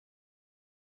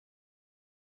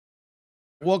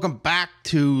Welcome back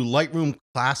to Lightroom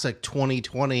Classic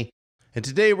 2020, and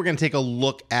today we're going to take a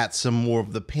look at some more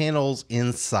of the panels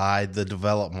inside the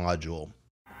Develop module.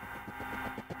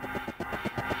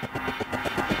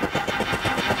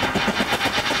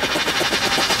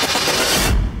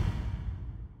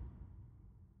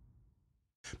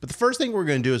 But the first thing we're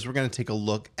going to do is we're going to take a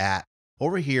look at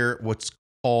over here what's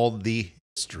called the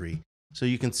history. So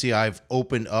you can see I've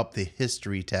opened up the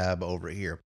history tab over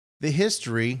here. The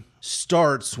history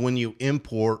starts when you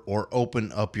import or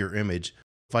open up your image.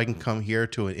 If I can come here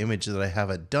to an image that I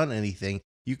haven't done anything,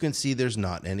 you can see there's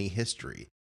not any history.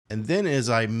 And then as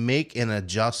I make an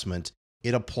adjustment,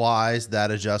 it applies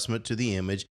that adjustment to the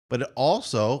image, but it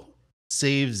also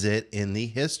saves it in the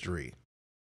history.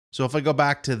 So if I go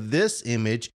back to this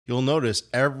image, you'll notice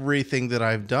everything that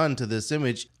I've done to this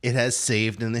image, it has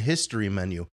saved in the history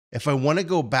menu. If I want to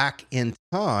go back in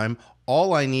time,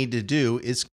 all I need to do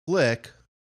is click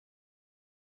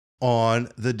on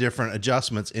the different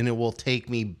adjustments and it will take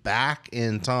me back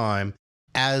in time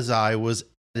as I was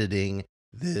editing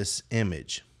this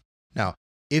image. Now,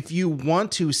 if you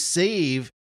want to save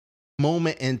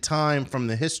moment in time from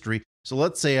the history, so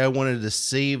let's say I wanted to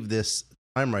save this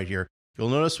time right here, you'll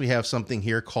notice we have something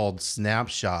here called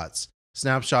snapshots.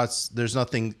 Snapshots, there's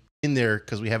nothing in there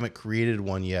because we haven't created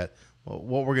one yet. Well,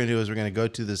 what we're going to do is we're going to go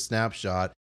to the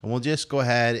snapshot and we'll just go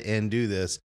ahead and do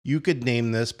this. You could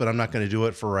name this, but I'm not going to do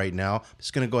it for right now. I'm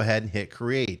just going to go ahead and hit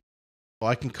create.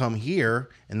 Well, I can come here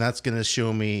and that's going to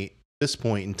show me this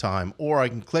point in time, or I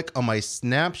can click on my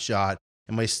snapshot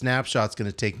and my snapshot's going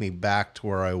to take me back to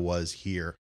where I was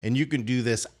here. And you can do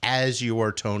this as you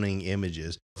are toning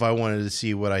images. If I wanted to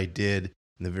see what I did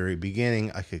in the very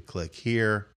beginning, I could click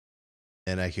here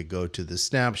and I could go to the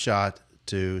snapshot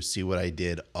to see what I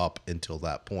did up until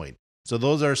that point. So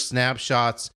those are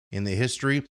snapshots in the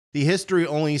history. The history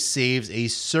only saves a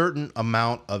certain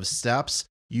amount of steps.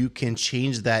 You can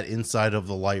change that inside of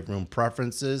the Lightroom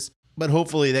preferences, but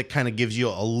hopefully that kind of gives you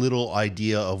a little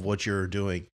idea of what you're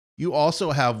doing. You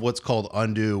also have what's called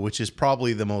undo, which is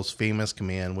probably the most famous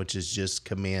command, which is just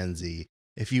Command Z.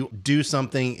 If you do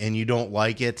something and you don't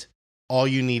like it, all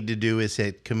you need to do is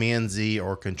hit Command Z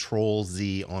or Control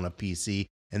Z on a PC,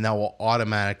 and that will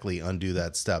automatically undo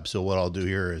that step. So what I'll do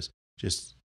here is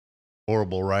just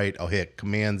horrible, right? I'll hit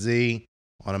Command Z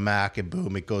on a Mac and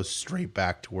boom, it goes straight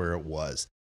back to where it was.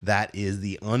 That is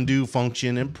the undo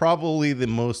function and probably the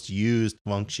most used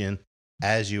function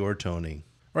as you are toning.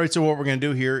 All right, so what we're going to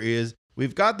do here is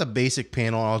we've got the basic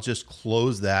panel. I'll just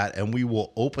close that and we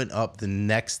will open up the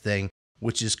next thing,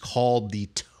 which is called the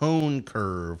tone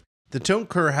curve. The tone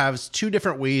curve has two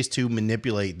different ways to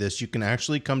manipulate this. You can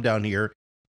actually come down here,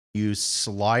 use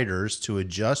sliders to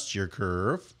adjust your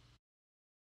curve,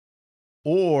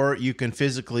 or you can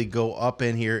physically go up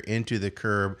in here into the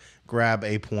curve, grab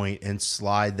a point and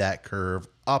slide that curve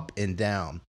up and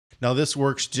down. Now this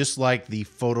works just like the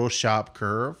Photoshop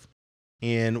curve.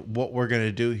 And what we're going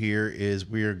to do here is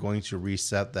we are going to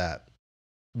reset that.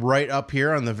 Right up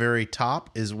here on the very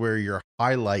top is where your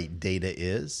highlight data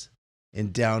is.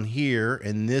 And down here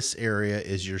in this area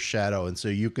is your shadow. And so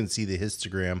you can see the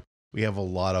histogram. We have a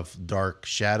lot of dark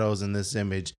shadows in this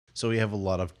image. So we have a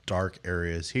lot of dark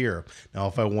areas here. Now,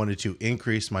 if I wanted to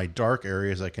increase my dark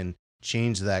areas, I can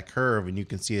change that curve and you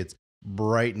can see it's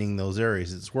brightening those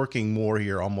areas. It's working more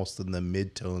here almost in the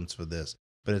mid-tones for this,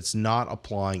 but it's not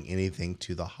applying anything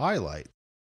to the highlight.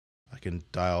 I can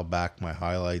dial back my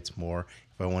highlights more.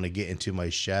 If I want to get into my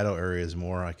shadow areas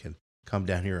more, I can come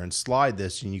down here and slide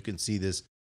this and you can see this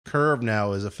curve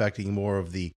now is affecting more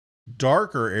of the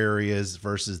darker areas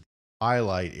versus the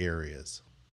highlight areas.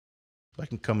 So I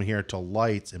can come in here to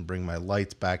lights and bring my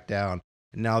lights back down.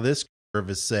 And now this curve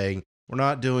is saying we're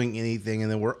not doing anything.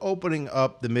 And then we're opening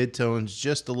up the midtones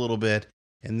just a little bit.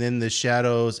 And then the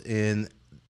shadows in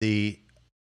the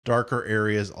darker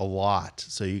areas a lot.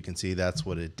 So you can see that's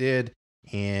what it did.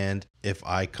 And if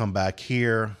I come back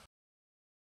here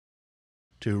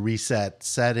to reset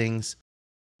settings,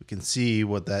 we can see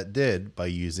what that did by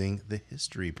using the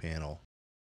history panel.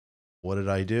 What did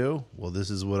I do? Well, this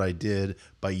is what I did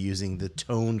by using the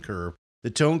tone curve.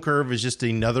 The tone curve is just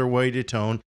another way to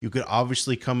tone. You could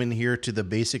obviously come in here to the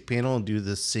basic panel and do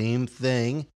the same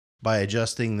thing by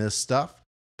adjusting this stuff,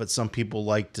 but some people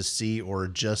like to see or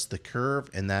adjust the curve,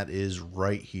 and that is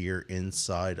right here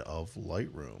inside of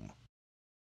Lightroom.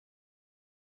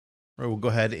 All right, we'll go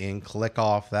ahead and click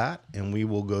off that, and we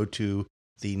will go to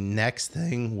the next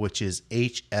thing, which is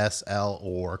HSL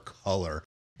or color.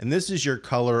 And this is your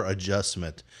color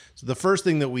adjustment. So the first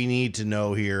thing that we need to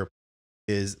know here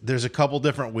is there's a couple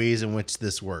different ways in which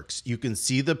this works. You can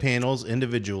see the panels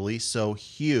individually. So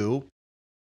hue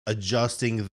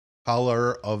adjusting the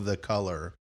color of the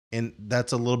color. And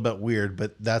that's a little bit weird,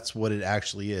 but that's what it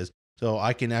actually is. So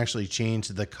I can actually change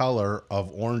the color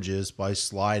of oranges by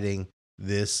sliding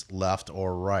this left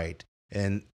or right.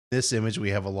 And this image, we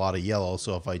have a lot of yellow.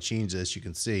 So if I change this, you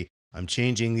can see I'm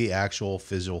changing the actual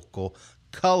physical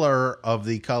color of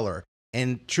the color.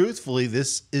 And truthfully,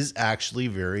 this is actually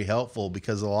very helpful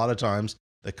because a lot of times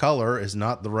the color is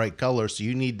not the right color. So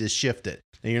you need to shift it.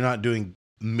 And you're not doing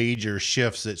major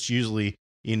shifts. It's usually,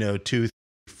 2,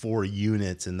 4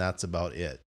 units, and that's about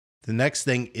it. The next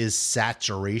thing is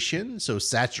saturation. So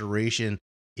saturation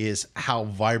is how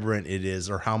vibrant it is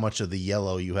or how much of the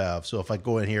yellow you have. So if I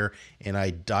go in here and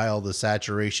I dial the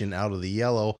saturation out of the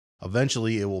yellow,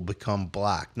 eventually it will become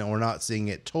black. Now we're not seeing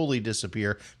it totally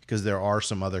disappear because there are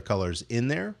some other colors in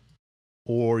there,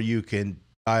 or you can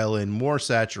dial in more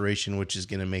saturation, which is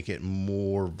going to make it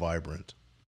more vibrant.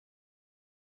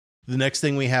 The next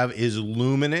thing we have is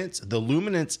luminance. The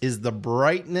luminance is the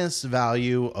brightness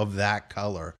value of that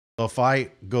color. So if I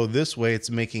go this way,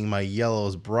 it's making my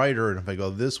yellows brighter. And if I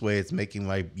go this way, it's making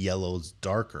my yellows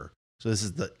darker. So this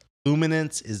is the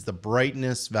luminance, is the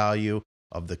brightness value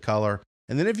of the color.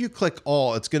 And then if you click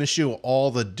all, it's going to show all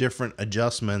the different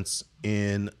adjustments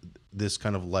in this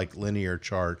kind of like linear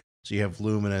chart. So you have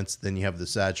luminance, then you have the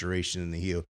saturation and the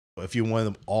hue. If you want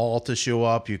them all to show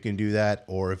up, you can do that.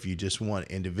 Or if you just want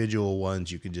individual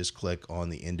ones, you can just click on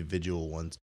the individual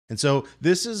ones. And so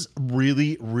this is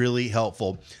really, really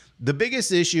helpful. The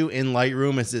biggest issue in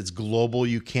Lightroom is it's global.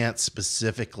 You can't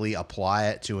specifically apply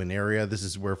it to an area. This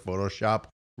is where Photoshop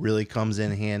really comes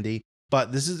in handy.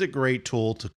 But this is a great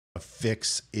tool to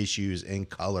fix issues in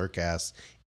color casts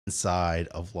inside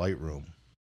of Lightroom.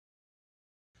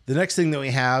 The next thing that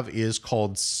we have is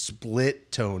called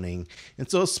split toning. And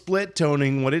so split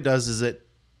toning, what it does is that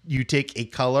you take a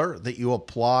color that you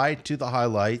apply to the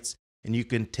highlights, and you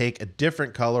can take a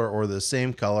different color or the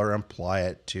same color and apply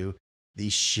it to the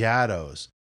shadows.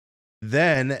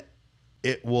 Then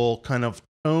it will kind of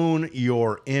tone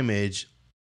your image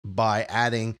by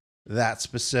adding that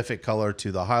specific color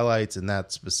to the highlights and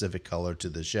that specific color to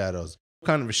the shadows.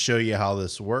 Kind of show you how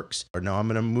this works. Now I'm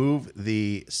going to move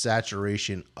the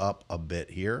saturation up a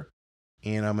bit here,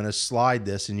 and I'm going to slide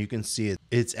this, and you can see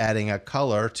it's adding a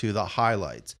color to the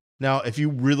highlights. Now, if you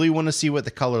really want to see what the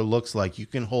color looks like, you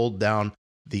can hold down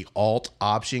the Alt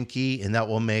Option key, and that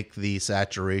will make the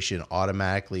saturation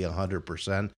automatically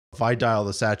 100%. If I dial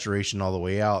the saturation all the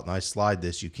way out and I slide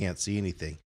this, you can't see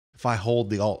anything. If I hold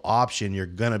the Alt Option, you're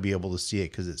going to be able to see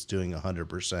it because it's doing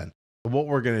 100%. What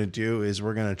we're going to do is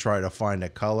we're going to try to find a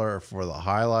color for the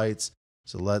highlights.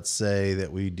 So let's say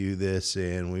that we do this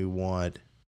and we want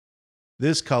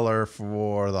this color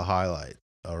for the highlight.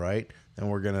 All right. Then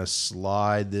we're going to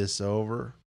slide this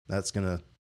over. That's going to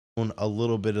tone a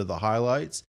little bit of the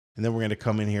highlights. And then we're going to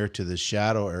come in here to the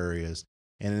shadow areas.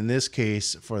 And in this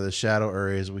case, for the shadow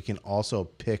areas, we can also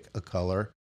pick a color.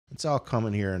 And so I'll come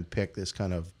in here and pick this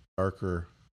kind of darker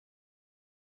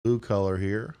blue color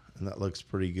here. And that looks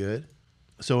pretty good.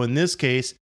 So in this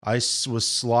case, I was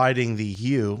sliding the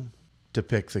hue to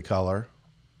pick the color.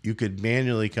 You could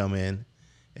manually come in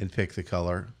and pick the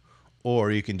color, or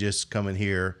you can just come in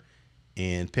here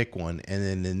and pick one. And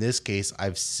then in this case,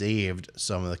 I've saved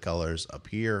some of the colors up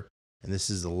here, and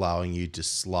this is allowing you to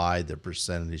slide the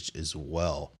percentage as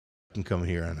well. I can come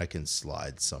here and I can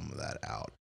slide some of that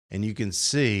out. And you can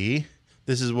see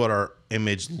this is what our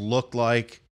image looked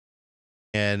like.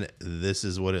 And this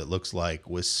is what it looks like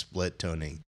with split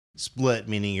toning. Split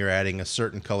meaning you're adding a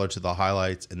certain color to the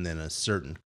highlights and then a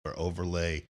certain color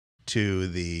overlay to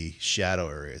the shadow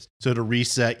areas. So to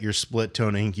reset your split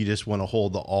toning, you just want to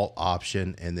hold the Alt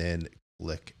Option and then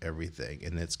click everything,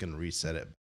 and it's going to reset it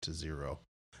to 0.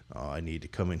 I need to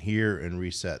come in here and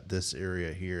reset this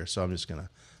area here. So I'm just going to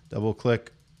double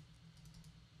click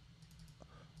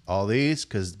all these,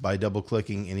 because by double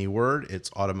clicking any word,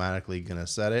 it's automatically going to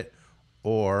set it.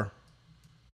 Or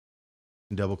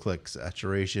double click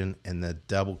saturation, and the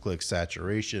double click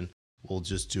saturation will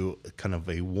just do kind of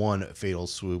a one fatal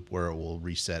swoop where it will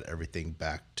reset everything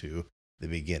back to the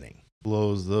beginning.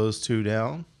 Close those two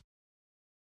down.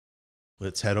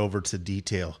 Let's head over to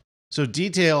detail. So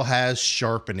detail has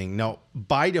sharpening. Now,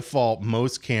 by default,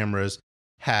 most cameras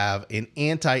have an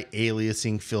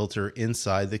anti-aliasing filter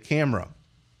inside the camera.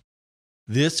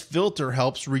 This filter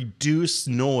helps reduce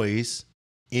noise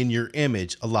in your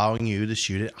image, allowing you to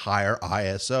shoot at higher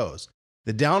ISOs.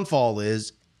 The downfall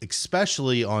is,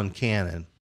 especially on Canon,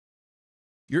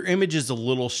 your image is a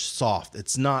little soft.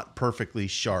 It's not perfectly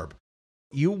sharp.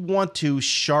 You want to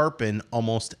sharpen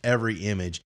almost every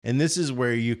image, and this is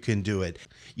where you can do it.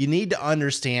 You need to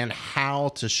understand how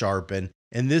to sharpen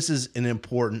And this is an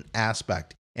important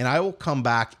aspect. And I will come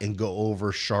back and go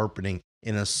over sharpening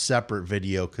in a separate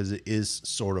video because it is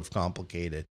sort of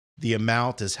complicated. The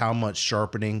amount is how much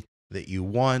sharpening that you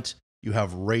want. You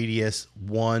have radius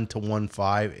 1 to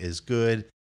 1.5 is good.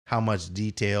 How much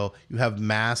detail. You have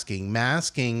masking.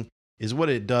 Masking is what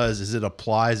it does is it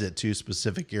applies it to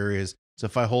specific areas. So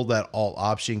if I hold that Alt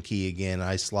Option key again,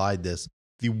 I slide this.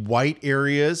 The white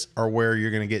areas are where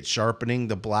you're going to get sharpening.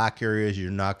 The black areas,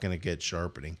 you're not going to get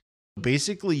sharpening.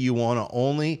 Basically, you want to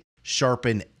only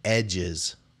sharpen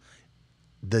edges,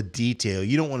 the detail.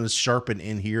 You don't want to sharpen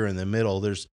in here in the middle.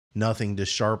 There's nothing to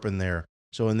sharpen there.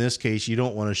 So in this case, you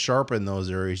don't want to sharpen those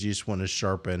areas. You just want to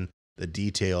sharpen the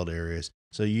detailed areas.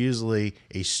 So usually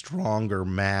a stronger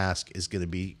mask is going to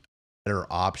be a better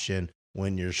option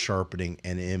when you're sharpening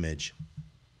an image.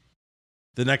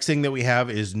 The next thing that we have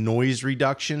is noise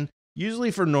reduction.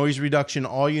 Usually for noise reduction,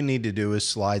 all you need to do is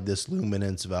slide this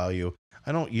luminance value.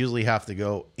 I don't usually have to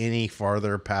go any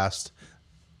farther past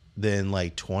than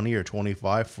like 20 or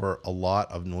 25 for a lot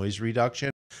of noise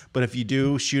reduction. But if you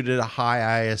do shoot at a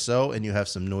high ISO and you have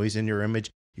some noise in your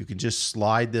image, you can just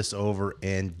slide this over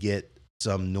and get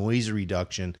some noise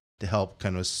reduction to help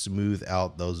kind of smooth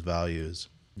out those values.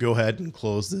 Go ahead and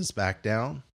close this back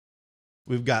down.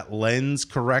 We've got lens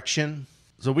correction.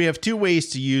 So we have two ways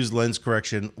to use lens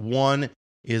correction. One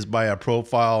is by a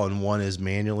profile and one is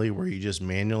manually, where you just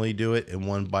manually do it, and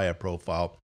one by a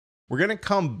profile. We're going to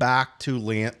come back to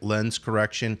lens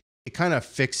correction. It kind of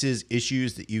fixes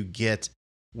issues that you get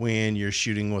when you're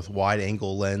shooting with wide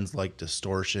angle lens like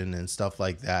distortion and stuff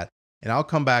like that. And I'll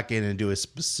come back in and do a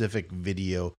specific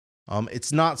video.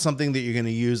 It's not something that you're going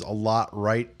to use a lot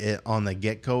right on the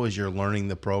get-go as you're learning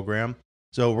the program.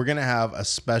 So we're going to have a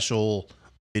special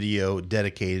video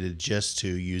dedicated just to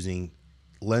using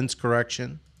lens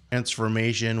correction.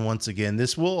 Transformation, once again,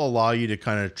 this will allow you to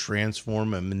kind of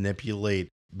transform and manipulate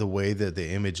the way that the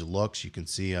image looks. You can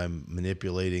see I'm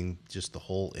manipulating just the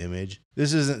whole image.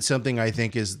 This isn't something I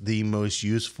think is the most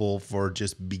useful for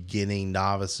just beginning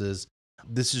novices.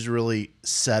 This is really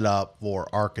set up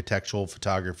for architectural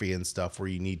photography and stuff where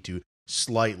you need to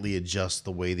slightly adjust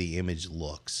the way the image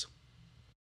looks.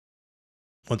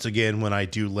 Once again, when I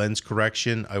do lens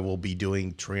correction, I will be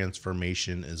doing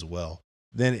transformation as well.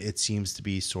 Then it seems to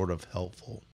be sort of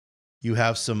helpful. You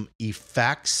have some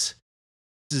effects.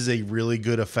 This is a really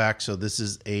good effect. So this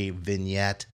is a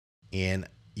vignette and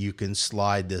you can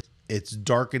slide this. It's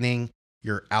darkening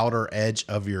your outer edge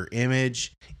of your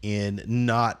image and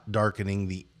not darkening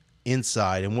the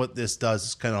inside. And what this does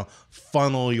is kind of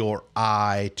funnel your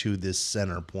eye to this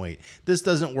center point. This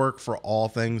doesn't work for all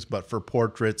things, but for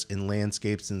portraits and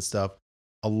landscapes and stuff,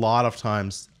 a lot of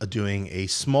times doing a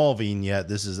small vignette,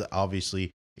 this is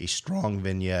obviously a strong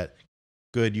vignette.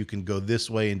 Good, you can go this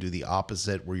way and do the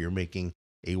opposite where you're making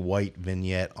a white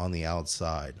vignette on the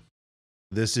outside.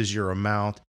 This is your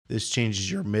amount. This changes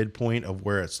your midpoint of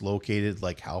where it's located,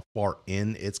 like how far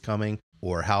in it's coming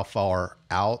or how far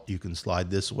out. You can slide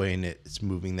this way and it's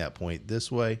moving that point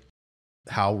this way.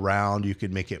 How round, you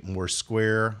can make it more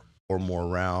square or more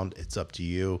round. It's up to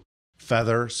you.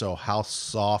 Feather, so how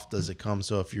soft does it come?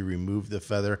 So if you remove the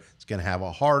feather, it's going to have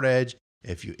a hard edge.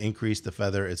 If you increase the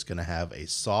feather, it's going to have a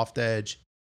soft edge.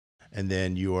 And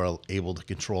then you are able to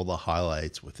control the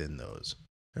highlights within those.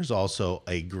 There's also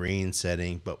a green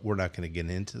setting, but we're not going to get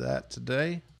into that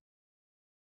today.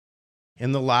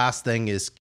 And the last thing is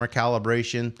camera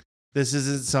calibration. This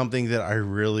isn't something that I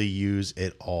really use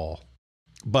at all,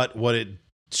 but what it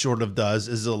sort of does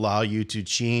is allow you to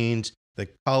change the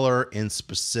color in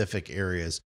specific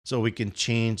areas. So we can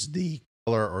change the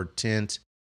color or tint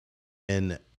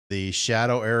in the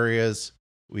shadow areas.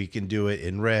 We can do it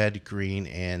in red, green,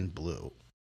 and blue.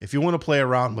 If you want to play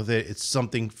around with it, it's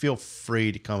something, feel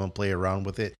free to come and play around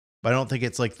with it. But I don't think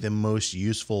it's like the most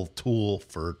useful tool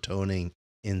for toning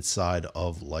inside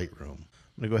of Lightroom.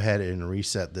 I'm going to go ahead and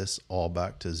reset this all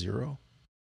back to 0.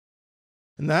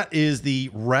 And that is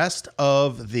the rest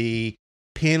of the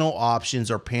panel options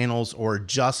or panels or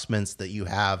adjustments that you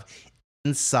have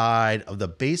inside of the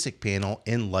basic panel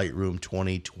in Lightroom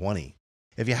 2020.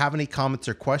 If you have any comments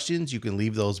or questions, you can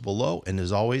leave those below. And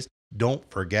as always, don't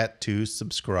forget to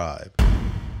subscribe.